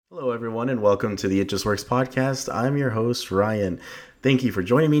Hello, everyone, and welcome to the It Just Works podcast. I'm your host, Ryan. Thank you for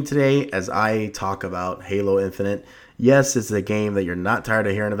joining me today as I talk about Halo Infinite. Yes, it's a game that you're not tired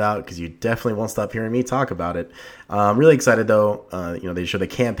of hearing about because you definitely won't stop hearing me talk about it. I'm really excited, though. They showed the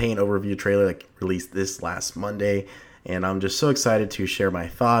campaign overview trailer that released this last Monday, and I'm just so excited to share my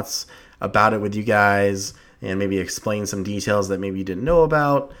thoughts about it with you guys and maybe explain some details that maybe you didn't know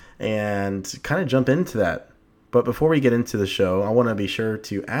about and kind of jump into that. But before we get into the show, I want to be sure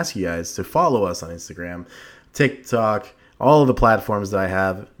to ask you guys to follow us on Instagram, TikTok, all of the platforms that I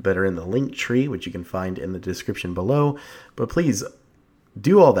have that are in the link tree, which you can find in the description below. But please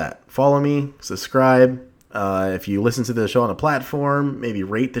do all that. Follow me, subscribe. If you listen to the show on a platform, maybe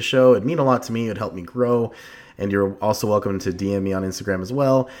rate the show. It'd mean a lot to me. It'd help me grow. And you're also welcome to DM me on Instagram as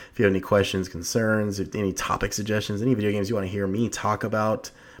well. If you have any questions, concerns, if any topic suggestions, any video games you want to hear me talk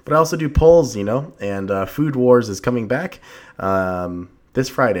about. But I also do polls, and Food Wars is coming back this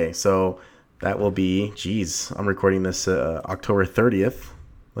Friday. So that will be, I'm recording this October 30th.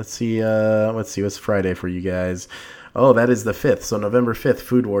 Let's see what's Friday for you guys. Oh, that is the 5th. So November 5th,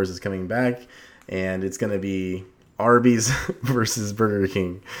 Food Wars is coming back. And it's going to be Arby's versus Burger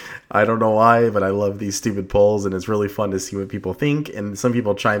King. I don't know why, but I love these stupid polls, and it's really fun to see what people think. And some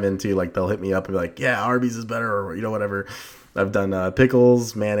people chime in too, like they'll hit me up and be like, yeah, Arby's is better, or whatever. I've done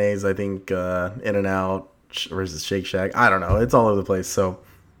pickles, mayonnaise, I think In-N-Out versus Shake Shack. I don't know. It's all over the place. So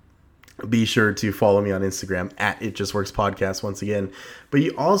be sure to follow me on Instagram at It Just Works Podcast once again. But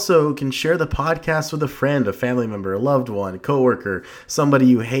you also can share the podcast with a friend, a family member, a loved one, a coworker, somebody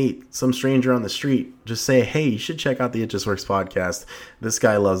you hate, some stranger on the street. Just say, hey, you should check out the It Just Works Podcast. This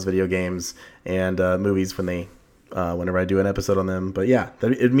guy loves video games and movies whenever I do an episode on them. But yeah,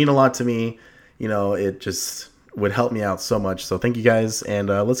 it'd mean a lot to me. It just would help me out so much. So thank you guys. And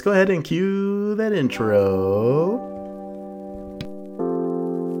let's go ahead and cue that intro.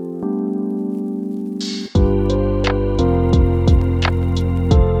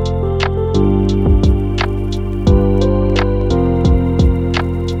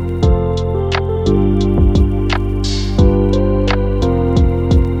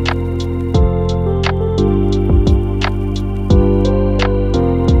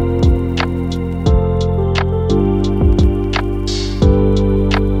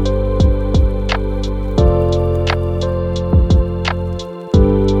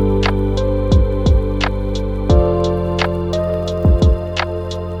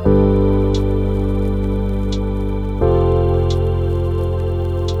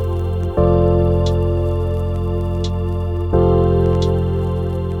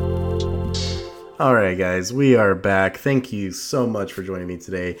 All right, guys, we are back. Thank you so much for joining me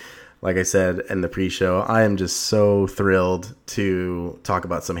today. Like I said in the pre-show, I am just so thrilled to talk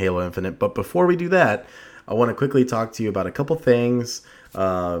about some Halo Infinite. But before we do that, I want to quickly talk to you about a couple things.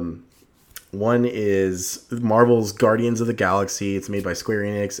 One is Marvel's Guardians of the Galaxy. It's made by Square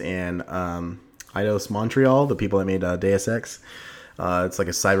Enix and Eidos Montreal, the people that made Deus Ex. It's like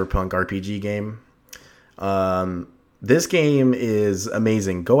a cyberpunk RPG game. This game is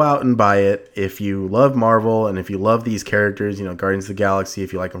amazing. Go out and buy it if you love Marvel and if you love these characters, Guardians of the Galaxy,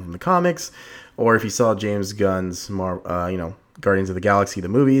 if you like them from the comics, or if you saw James Gunn's, Guardians of the Galaxy, the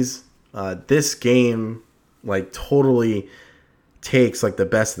movies. This game, totally takes, the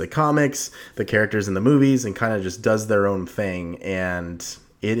best of the comics, the characters in the movies, and kind of just does their own thing. And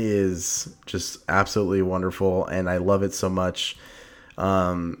it is just absolutely wonderful, and I love it so much.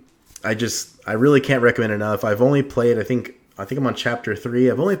 I really can't recommend enough. I've only played, I think I'm on chapter 3.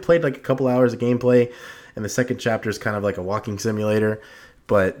 I've only played a couple hours of gameplay, and the second chapter is kind of like a walking simulator.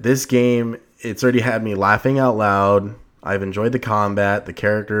 But this game, it's already had me laughing out loud. I've enjoyed the combat, the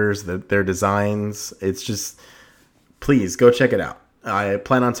characters, their designs. It's just, please go check it out. I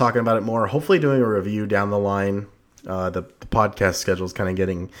plan on talking about it more, hopefully doing a review down the line. The podcast schedule is kind of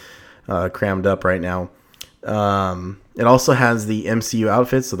getting crammed up right now. It also has the MCU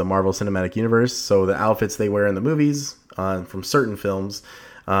outfits, so the Marvel Cinematic Universe. So the outfits they wear in the movies from certain films,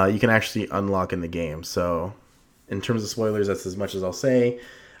 you can actually unlock in the game. So in terms of spoilers, that's as much as I'll say.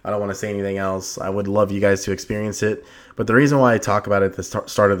 I don't want to say anything else. I would love you guys to experience it. But the reason why I talk about it at the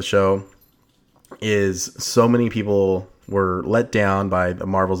start of the show is so many people were let down by the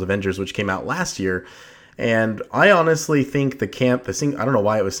Marvel's Avengers, which came out last year. And I honestly think I don't know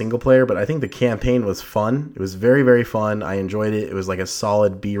why it was single player, but I think the campaign was fun. It was very, very fun. I enjoyed it. It was like a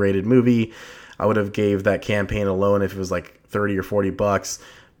solid B-rated movie. I would have gave that campaign alone if it was like $30 or $40,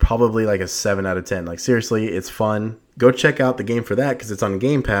 probably like a 7 out of 10. Seriously, it's fun. Go check out the game for that because it's on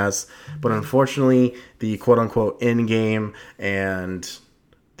Game Pass. But unfortunately, the quote-unquote in-game and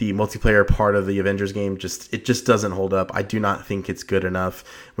the multiplayer part of the Avengers game just doesn't hold up. I do not think it's good enough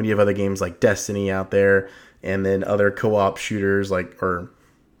when you have other games like Destiny out there, and then other co-op shooters or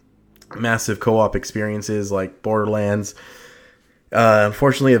massive co-op experiences like Borderlands.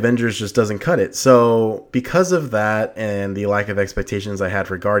 Unfortunately, Avengers just doesn't cut it. So because of that and the lack of expectations I had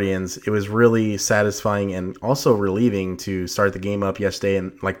for Guardians, it was really satisfying and also relieving to start the game up yesterday,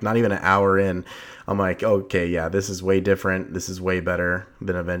 and like not even an hour in, I'm like, okay, yeah, this is way different. This is way better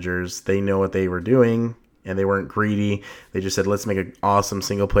than Avengers. They know what they were doing, and they weren't greedy. They just said, let's make an awesome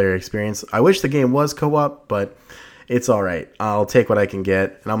single player experience. I wish the game was co-op, but it's all right. I'll take what I can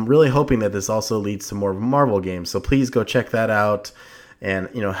get. And I'm really hoping that this also leads to more Marvel games. So please go check that out and,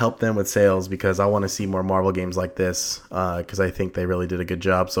 help them with sales, because I want to see more Marvel games like this, because I think they really did a good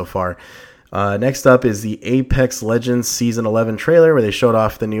job so far. Next up is the Apex Legends Season 11 trailer, where they showed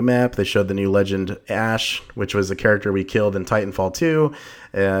off the new map. They showed the new legend Ash, which was a character we killed in Titanfall 2.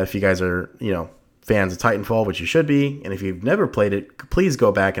 If you guys are, fans of Titanfall, which you should be, and if you've never played it, please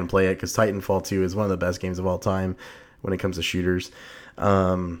go back and play it, because Titanfall 2 is one of the best games of all time when it comes to shooters.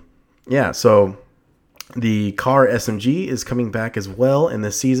 So the Car SMG is coming back as well in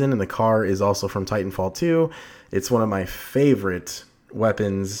this season, and the car is also from Titanfall 2. It's one of my favorite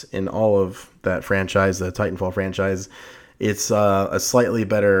weapons in all of that franchise, the Titanfall franchise. It's a slightly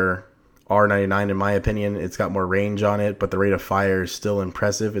better R99 in my opinion. It's got more range on it, but the rate of fire is still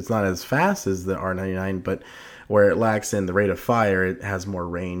impressive. It's not as fast as the R99, but where it lacks in the rate of fire, it has more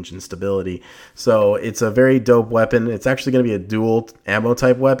range and stability. So it's a very dope weapon. It's actually going to be a dual ammo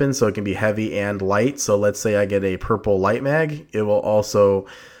type weapon, so it can be heavy and light. So let's say I get a purple light mag, it will also,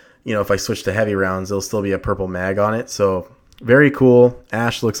 if I switch to heavy rounds, it'll still be a purple mag on it. So very cool.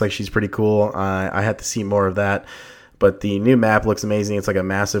 Ash looks like she's pretty cool. I had to see more of that. But the new map looks amazing. It's like a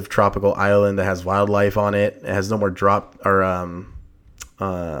massive tropical island that has wildlife on it. It has no more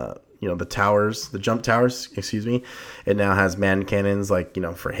the towers, the jump towers, excuse me. It now has man cannons, like,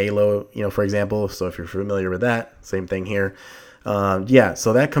 for Halo, for example. So if you're familiar with that, same thing here.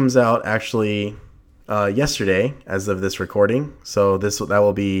 So that comes out actually yesterday as of this recording. So that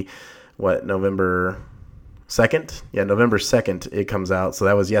will be November 2nd? Yeah, November 2nd it comes out. So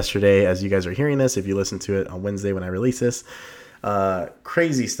that was yesterday as you guys are hearing this, if you listen to it on Wednesday when I release this.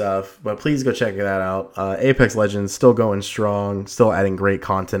 Crazy stuff, but please go check that out. Apex Legends still going strong, still adding great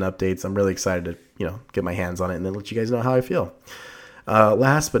content updates. I'm really excited to, get my hands on it and then let you guys know how I feel.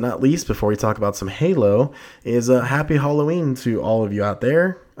 Last but not least, before we talk about some Halo, is happy Halloween to all of you out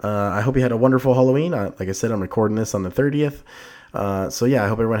there. I hope you had a wonderful Halloween. Like I said, I'm recording this on the 30th. I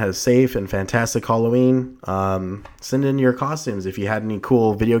hope everyone had a safe and fantastic Halloween. Send in your costumes. If you had any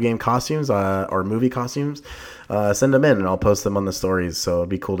cool video game costumes or movie costumes, send them in and I'll post them on the stories. So it'd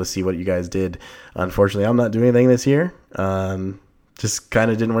be cool to see what you guys did. Unfortunately, I'm not doing anything this year. Just kind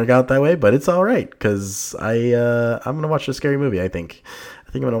of didn't work out that way, but it's all right because I'm going to watch a scary movie, I think.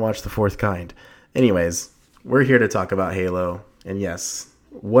 I think I'm going to watch The Fourth Kind. Anyways, we're here to talk about Halo. And yes,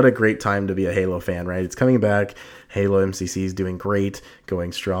 what a great time to be a Halo fan, right? It's coming back. Halo MCC is doing great,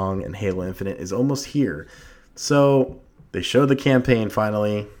 going strong, and Halo Infinite is almost here. So they showed the campaign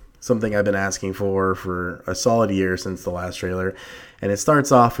finally, something I've been asking for a solid year since the last trailer. And it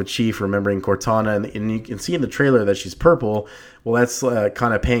starts off with Chief remembering Cortana, and you can see in the trailer that she's purple. Well, that's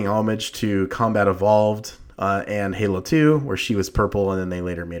kind of paying homage to Combat Evolved and Halo 2, where she was purple, and then they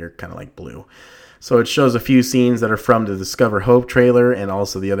later made her kind of like blue. So it shows a few scenes that are from the Discover Hope trailer and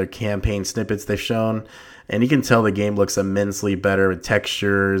also the other campaign snippets they've shown. And you can tell the game looks immensely better with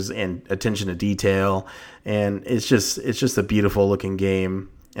textures and attention to detail. And it's just a beautiful looking game.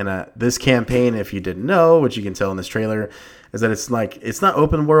 And this campaign, if you didn't know, which you can tell in this trailer, is that it's not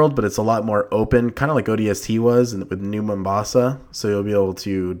open world, but it's a lot more open, kind of like ODST was with New Mombasa. So you'll be able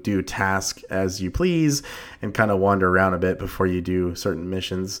to do tasks as you please and kind of wander around a bit before you do certain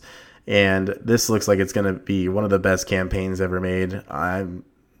missions. And this looks like it's going to be one of the best campaigns ever made. I'm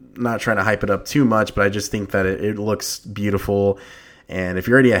not trying to hype it up too much, but I just think that it looks beautiful. And if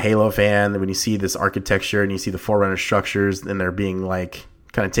you're already a Halo fan, when you see this architecture and you see the Forerunner structures and they're being like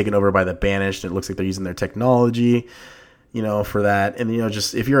kind of taken over by the Banished, it looks like they're using their technology, for that. And,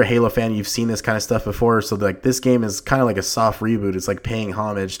 just if you're a Halo fan, you've seen this kind of stuff before. So like this game is kind of like a soft reboot. It's like paying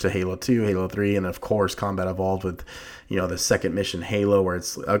homage to Halo 2, Halo 3, and of course Combat Evolved with, the second mission Halo, where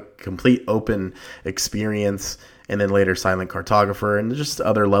it's a complete open experience. And then later Silent Cartographer and just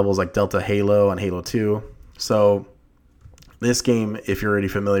other levels like Delta Halo and Halo 2. So this game, if you're already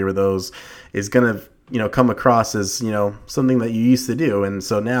familiar with those, is going to, come across as, something that you used to do. And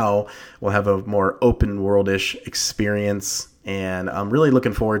so now we'll have a more open world-ish experience and I'm really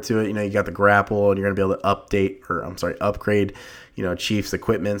looking forward to it. You got the grapple, and you're going to be able to upgrade, Chief's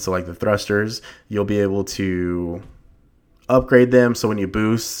equipment. So like the thrusters, you'll be able to upgrade them, so when you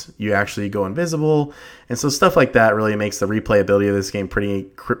boost, you actually go invisible, and so stuff like that really makes the replayability of this game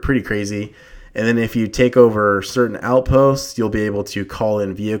pretty crazy. And then if you take over certain outposts, you'll be able to call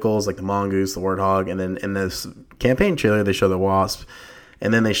in vehicles like the Mongoose, the Warthog, and then in this campaign trailer they show the Wasp,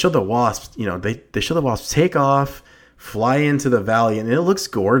 and then they show the Wasp. They show the Wasp take off, fly into the valley, and it looks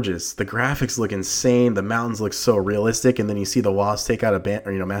gorgeous. The graphics look insane. The mountains look so realistic, and then you see the Wasp take out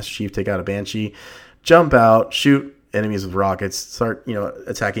Master Chief take out a Banshee, jump out, shoot enemies with rockets, start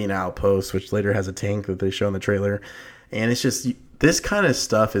attacking an outpost, which later has a tank that they show in the trailer. And it's just, this kind of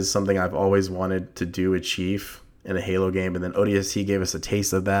stuff is something I've always wanted to do with Chief in a Halo game, and then ODST gave us a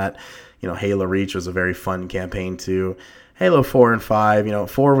taste of that. Halo Reach was a very fun campaign too. Halo 4 and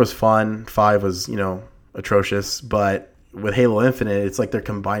 5, 4 was fun, 5 was atrocious, but with Halo Infinite, it's like they're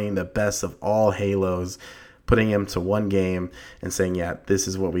combining the best of all Halos, putting them to one game and saying, yeah, this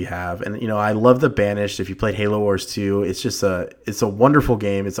is what we have. And I love the Banished. If you played Halo Wars 2, it's a wonderful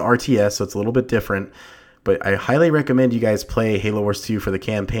game. It's RTS, so it's a little bit different, but I highly recommend you guys play Halo Wars 2 for the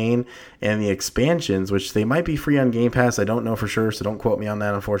campaign and the expansions, which they might be free on Game Pass. I don't know for sure, so don't quote me on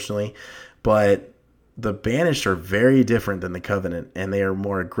that, unfortunately. But the Banished are very different than the Covenant, and they are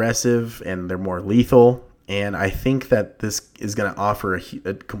more aggressive and they're more lethal. And I think that this is going to offer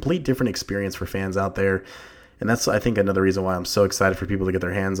a complete different experience for fans out there. And that's, I think, another reason why I'm so excited for people to get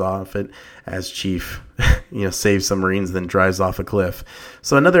their hands off it, as Chief, saves some Marines, then drives off a cliff.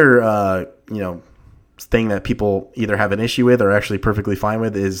 So another, thing that people either have an issue with or actually perfectly fine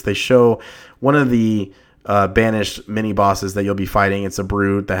with is they show one of the Banished mini bosses that you'll be fighting. It's a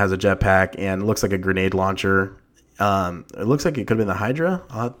brute that has a jetpack and looks like a grenade launcher. It looks like it could have been the Hydra.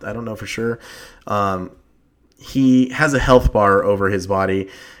 I don't know for sure. He has a health bar over his body.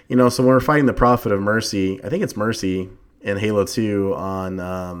 So when we're fighting the Prophet of Mercy, I think it's Mercy in Halo 2 on,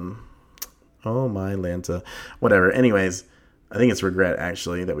 oh my Lanta, whatever. Anyways, I think it's Regret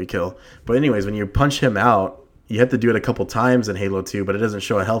actually that we kill. But anyways, when you punch him out, you have to do it a couple times in Halo 2, but it doesn't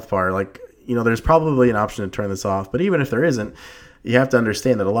show a health bar. Like, there's probably an option to turn this off, but even if there isn't, you have to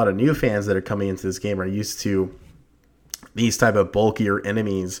understand that a lot of new fans that are coming into this game are used to these type of bulkier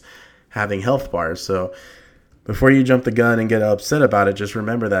enemies having health bars. So before you jump the gun and get upset about it, just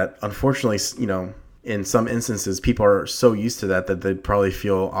remember that, unfortunately, in some instances, people are so used to that they'd probably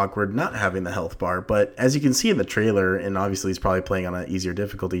feel awkward not having the health bar. But as you can see in the trailer, and obviously he's probably playing on an easier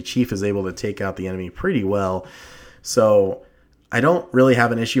difficulty, Chief is able to take out the enemy pretty well. So I don't really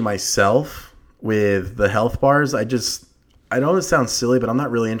have an issue myself with the health bars. I know it sounds silly, but I'm not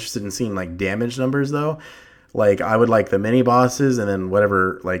really interested in seeing like damage numbers though. Like, I would like the mini bosses and then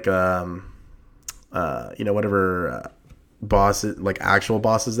whatever, like, whatever bosses, like actual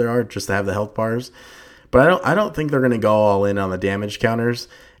bosses there are, just to have the health bars. But I don't think they're going to go all in on the damage counters.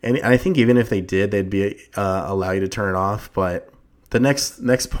 And I think even if they did, they'd be allow you to turn it off. But the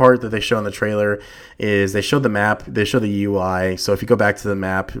next part that they show in the trailer is they show the map, they show the UI. So if you go back to the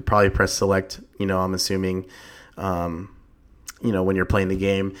map, you probably press select, I'm assuming, when you're playing the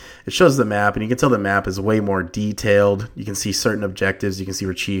game, it shows the map, and you can tell the map is way more detailed. You can see certain objectives. You can see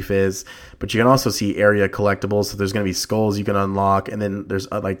where Chief is, but you can also see area collectibles. So there's going to be skulls you can unlock, and then there's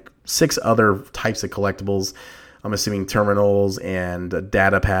like 6 other types of collectibles. I'm assuming terminals and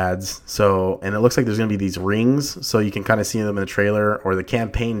data pads. So, and it looks like there's going to be these rings, so you can kind of see them in the trailer or the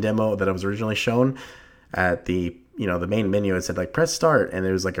campaign demo that was originally shown at the the main menu. It said like press start, and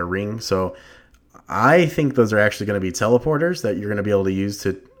it was like a ring. So I think those are actually going to be teleporters that you're going to be able to use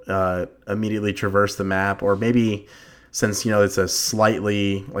to immediately traverse the map. Or maybe, since it's a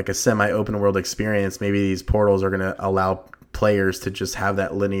slightly like a semi-open world experience, maybe these portals are going to allow players to just have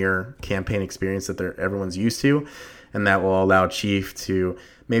that linear campaign experience that everyone's used to, and that will allow Chief to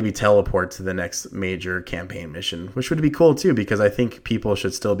maybe teleport to the next major campaign mission, which would be cool too, because I think people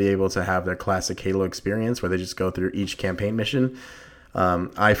should still be able to have their classic Halo experience where they just go through each campaign mission.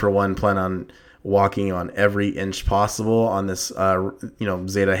 I, for one, plan on walking on every inch possible on this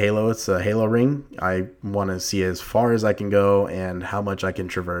Zeta Halo. It's a Halo ring. I want to see as far as I can go and how much I can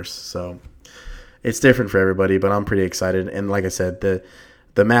traverse. So it's different for everybody, but I'm pretty excited. And like I said,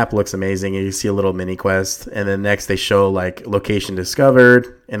 the map looks amazing. You see a little mini quest, and then next they show like location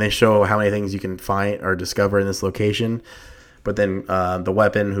discovered, and they show how many things you can find or discover in this location. But then the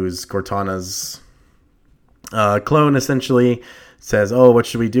weapon, who's Cortana's clone, essentially says, oh, what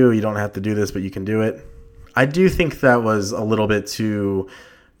should we do? You don't have to do this, but you can do it. I do think that was a little bit too,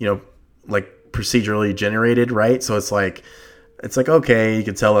 like procedurally generated, right? So it's like, okay, you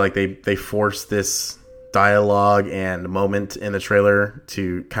can tell like they forced this dialogue and moment in the trailer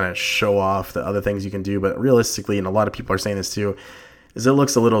to kind of show off the other things you can do. But realistically, and a lot of people are saying this too, is it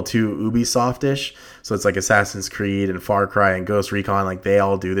looks a little too Ubisoft-ish. So it's like Assassin's Creed and Far Cry and Ghost Recon, like they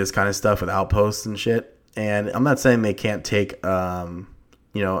all do this kind of stuff with outposts and shit. And I'm not saying they can't take, an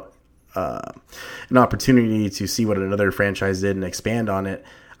opportunity to see what another franchise did and expand on it.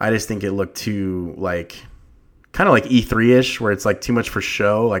 I just think it looked too kind of like E3-ish, where it's like too much for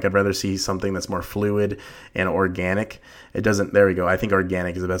show. Like I'd rather see something that's more fluid and organic. It doesn't, there we go. I think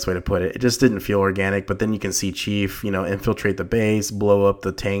organic is the best way to put it. It just didn't feel organic, but then you can see Chief, infiltrate the base, blow up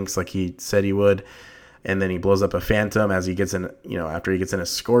the tanks like he said he would. And then he blows up a Phantom as he gets in, after he gets in a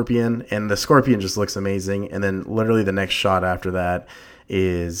Scorpion. And the Scorpion just looks amazing. And then literally the next shot after that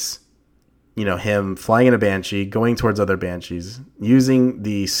is, him flying in a Banshee, going towards other Banshees, using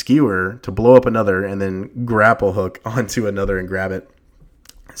the skewer to blow up another, and then grapple hook onto another and grab it.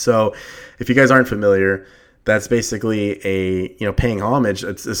 So if you guys aren't familiar, that's basically paying homage.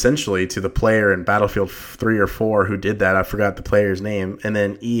 It's essentially to the player in Battlefield 3 or 4 who did that. I forgot the player's name. And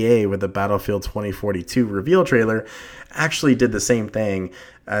then EA with the Battlefield 2042 reveal trailer actually did the same thing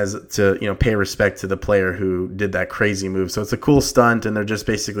as to, pay respect to the player who did that crazy move. So it's a cool stunt, and they're just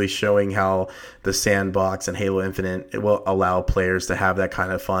basically showing how the sandbox and Halo Infinite, it will allow players to have that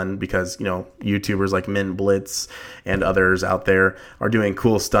kind of fun because, YouTubers like Mint Blitz and others out there are doing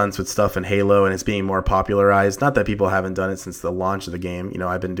cool stunts with stuff in Halo, and it's being more popularized. Not that people haven't done it since the launch of the game.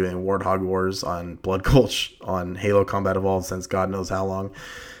 I've been doing Warthog Wars on Blood Gulch on Halo Combat Evolved since God knows how long.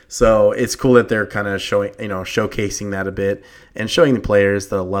 So it's cool that they're kind of showing, showcasing that a bit and showing the players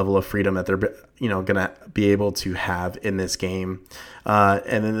the level of freedom that they're, going to be able to have in this game.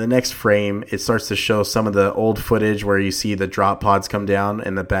 And then the next frame, it starts to show some of the old footage where you see the drop pods come down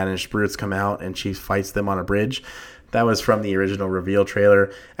and the banished brutes come out and Chief fights them on a bridge. That was from the original reveal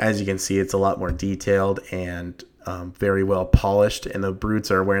trailer. As you can see, it's a lot more detailed and very well polished, and the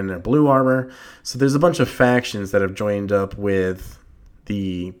brutes are wearing their blue armor. So there's a bunch of factions that have joined up with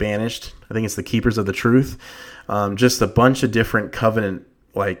the Banished. I think it's the Keepers of the Truth. Just a bunch of different Covenant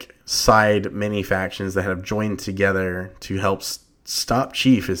side mini factions that have joined together to help stop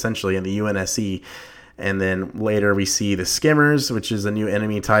Chief essentially in the UNSC. And then later we see the Skimmers, which is a new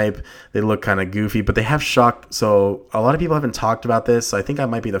enemy type. They look kind of goofy, but they have shock. So a lot of people haven't talked about this. So I think I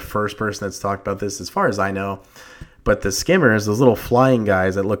might be the first person that's talked about this as far as I know. But the Skimmers, those little flying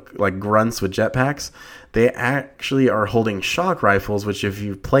guys that look like grunts with jetpacks, they actually are holding shock rifles, which if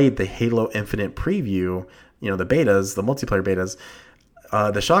you've played the Halo Infinite preview, the betas, the multiplayer betas,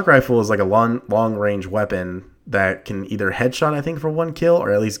 the shock rifle is like a long range weapon that can either headshot, I think, for one kill,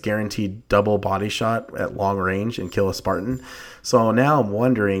 or at least guaranteed double body shot at long range and kill a Spartan. So now I'm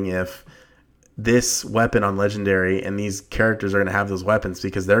wondering if this weapon on Legendary and these characters are going to have those weapons,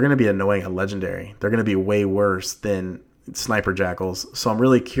 because they're going to be annoying on Legendary. They're going to be way worse than Sniper Jackals. So I'm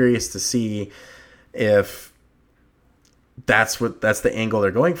really curious to see if that's the angle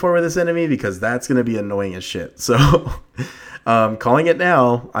they're going for with this enemy, because that's going to be annoying as shit. So calling it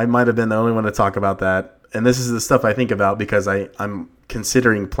now, I might have been the only one to talk about that. And this is the stuff I think about because I'm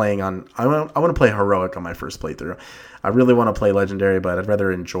considering playing on. I want to play Heroic on my first playthrough. I really want to play Legendary, but I'd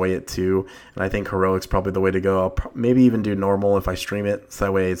rather enjoy it too. And I think Heroic's probably the way to go. I'll maybe even do normal if I stream it, so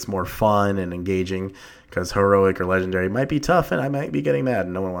that way it's more fun and engaging. Because Heroic or Legendary might be tough, and I might be getting mad,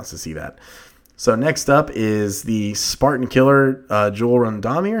 and no one wants to see that. So next up is the Spartan Killer, Jewel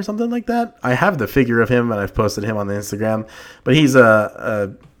Rondami or something like that. I have the figure of him, and I've posted him on the Instagram. But he's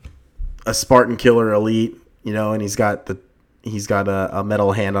a Spartan Killer elite, and he's got a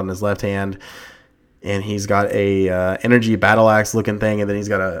metal hand on his left hand, and he's got a energy battle axe looking thing, and then he's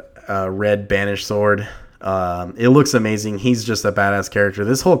got a red banished sword. It looks amazing. He's just a badass character.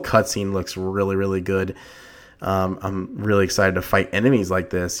 This whole cutscene looks really, really good. I'm really excited to fight enemies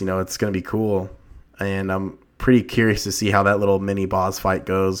like this. It's going to be cool, and I'm pretty curious to see how that little mini boss fight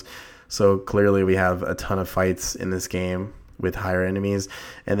goes. So clearly we have a ton of fights in this game with higher enemies.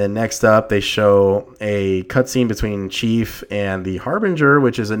 And then next up, they show a cutscene between Chief and the Harbinger,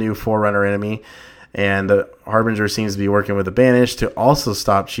 which is a new Forerunner enemy. And the Harbinger seems to be working with the Banished to also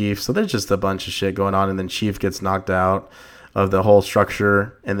stop Chief. So there's just a bunch of shit going on. And then Chief gets knocked out of the whole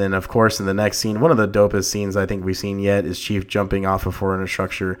structure. And then, of course, in the next scene, one of the dopest scenes I think we've seen yet is Chief jumping off a Forerunner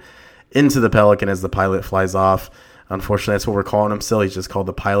structure into the Pelican as the pilot flies off. Unfortunately, that's what we're calling him still. He's just called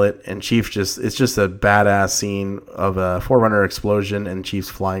the pilot. And Chief it's just a badass scene of a Forerunner explosion and Chief's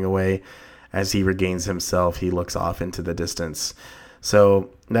flying away. As he regains himself, he looks off into the distance.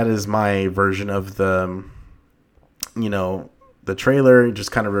 So that is my version of the trailer,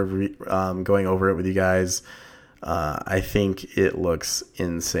 just kind of going over it with you guys. I think it looks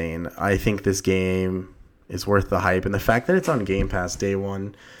insane. I think this game is worth the hype. And the fact that it's on Game Pass day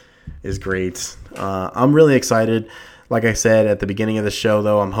one is great. I'm really excited. Like I said at the beginning of the show,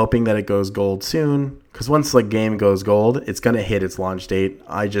 though, I'm hoping that it goes gold soon, because once the game goes gold, it's going to hit its launch date.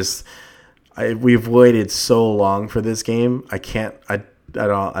 We've waited so long for this game. I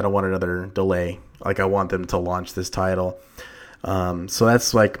don't want another delay. Like, I want them to launch this title. So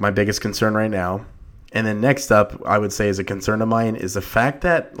that's like my biggest concern right now. And then next up, I would say is a concern of mine is the fact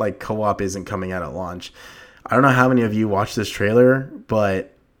that like co-op isn't coming out at launch. I don't know how many of you watched this trailer,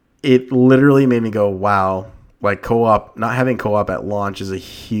 but it literally made me go, wow. Like co-op, not having co-op at launch is a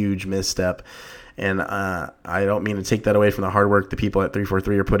huge misstep. And I don't mean to take that away from the hard work the people at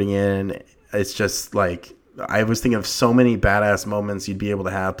 343 are putting in. It's just like, I was thinking of so many badass moments you'd be able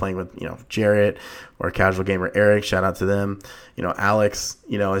to have playing with, Jarrett or Casual Gamer Eric. Shout out to them. Alex,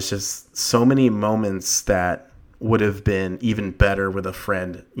 it's just so many moments that would have been even better with a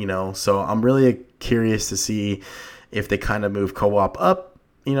friend, So I'm really curious to see if they kind of move co-op up.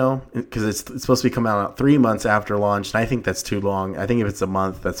 Because it's supposed to be coming out 3 months after launch, and I think that's too long. I think if it's a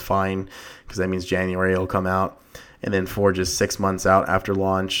month, that's fine, because that means January it'll come out, and then Forge is 6 months out after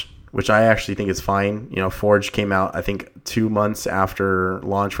launch, which I actually think is fine. Forge came out, I think, 2 months after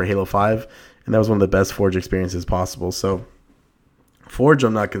launch for Halo 5, and that was one of the best Forge experiences possible. So Forge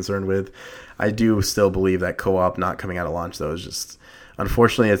I'm not concerned with. I do still believe that co-op not coming out at launch, though, is just...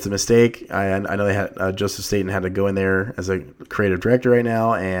 Unfortunately, it's a mistake. I know they had Joseph Staten had to go in there as a creative director right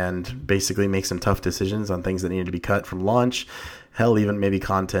now and basically make some tough decisions on things that needed to be cut from launch. Hell, even maybe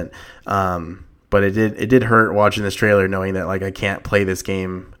content. But it did hurt watching this trailer, knowing that like I can't play this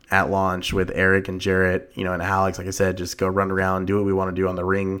game at launch with Eric and Jarrett, and Alex. Like I said, just go run around, do what we want to do on the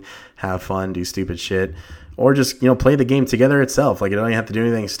ring, have fun, do stupid shit, or just play the game together itself. Like you don't even have to do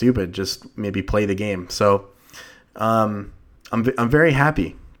anything stupid. Just maybe play the game. So. I'm very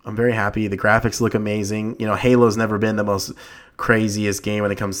happy. I'm very happy. The graphics look amazing. Halo's never been the most craziest game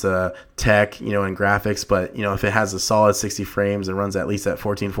when it comes to tech, and graphics. But, if it has a solid 60 frames and runs at least at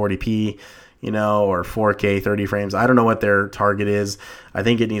 1440p, or 4K 30 frames, I don't know what their target is. I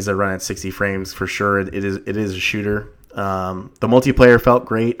think it needs to run at 60 frames for sure. It is a shooter. The multiplayer felt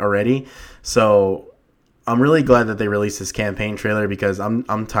great already. So I'm really glad that they released this campaign trailer, because I'm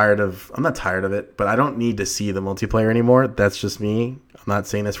not tired of it, but I don't need to see the multiplayer anymore. That's just me. I'm not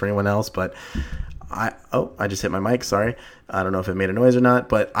saying this for anyone else, but I just hit my mic. Sorry. I don't know if it made a noise or not,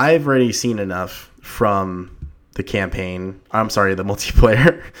 but I've already seen enough from the campaign. I'm sorry, the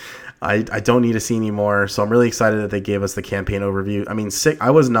multiplayer. I don't need to see any more. So I'm really excited that they gave us the campaign overview. I mean,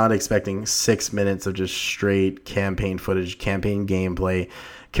 I was not expecting 6 minutes of just straight campaign footage, campaign gameplay,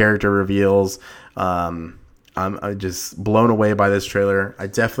 character reveals. I'm just blown away by this trailer. I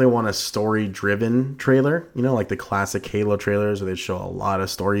definitely want a story-driven trailer, like the classic Halo trailers where they show a lot of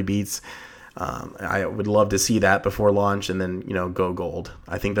story beats. I would love to see that before launch and then, go gold.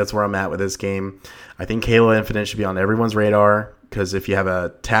 I think that's where I'm at with this game. I think Halo Infinite should be on everyone's radar, because if you have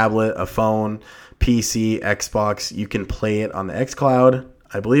a tablet, a phone, PC, Xbox, you can play it on the xCloud.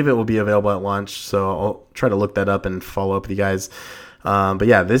 I believe it will be available at launch, so I'll try to look that up and follow up with you guys. But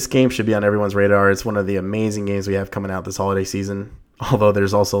yeah, this game should be on everyone's radar. It's one of the amazing games we have coming out this holiday season. Although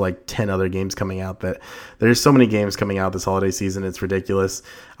there's also like 10 other games coming out. There's so many games coming out this holiday season. It's ridiculous.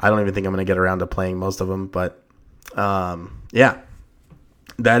 I don't even think I'm going to get around to playing most of them. But yeah,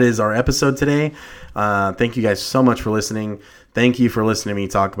 that is our episode today. Thank you guys so much for listening. Thank you for listening to me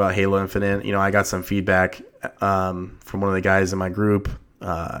talk about Halo Infinite. I got some feedback from one of the guys in my group.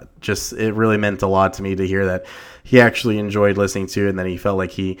 It really meant a lot to me to hear that he actually enjoyed listening to it, and that he felt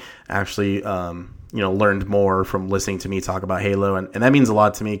like he actually learned more from listening to me talk about Halo. And that means a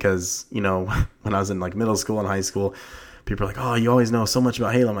lot to me, because when I was in like middle school and high school, people are like, oh, you always know so much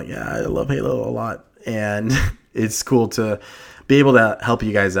about Halo. I'm like, yeah, I love Halo a lot. And it's cool to be able to help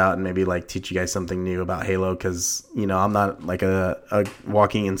you guys out and maybe like teach you guys something new about Halo, because I'm not like a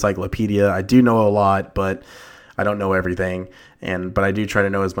walking encyclopedia. I do know a lot, but I don't know everything. But I do try to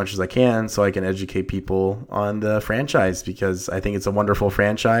know as much as I can, so I can educate people on the franchise, because I think it's a wonderful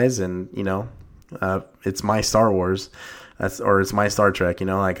franchise, and it's my Star Wars, it's my Star Trek.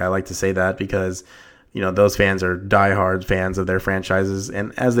 Like I like to say that, because those fans are diehard fans of their franchises,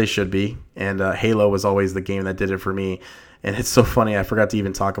 and as they should be. And Halo was always the game that did it for me. And it's so funny, I forgot to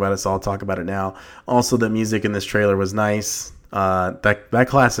even talk about it, so I'll talk about it now. Also, the music in this trailer was nice. That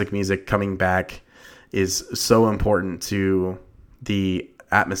classic music coming back is so important to the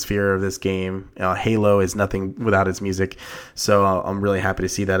atmosphere of this game. Halo is nothing without its music, so I'm really happy to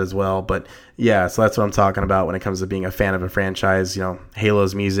see that as well. But yeah, so that's what I'm talking about when it comes to being a fan of a franchise.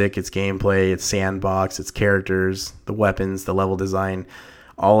 Halo's music, its gameplay, its sandbox, its characters, the weapons, the level design,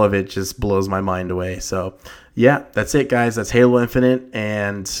 all of it just blows my mind away. So yeah, that's it, guys. That's Halo Infinite,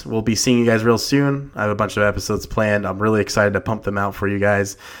 and we'll be seeing you guys real soon. I have a bunch of episodes planned. I'm really excited to pump them out for you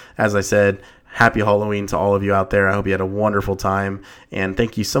guys. As I said, happy Halloween to all of you out there. I hope you had a wonderful time, and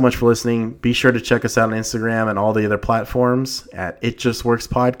thank you so much for listening. Be sure to check us out on Instagram and all the other platforms at It Just Works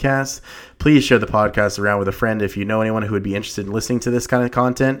Podcast. Please share the podcast around with a friend if you know anyone who would be interested in listening to this kind of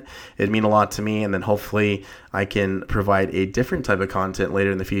content. It'd mean a lot to me, and then hopefully I can provide a different type of content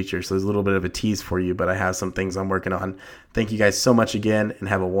later in the future. So there's a little bit of a tease for you, but I have some things I'm working on. Thank you guys so much again, and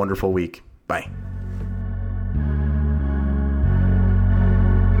have a wonderful week. Bye.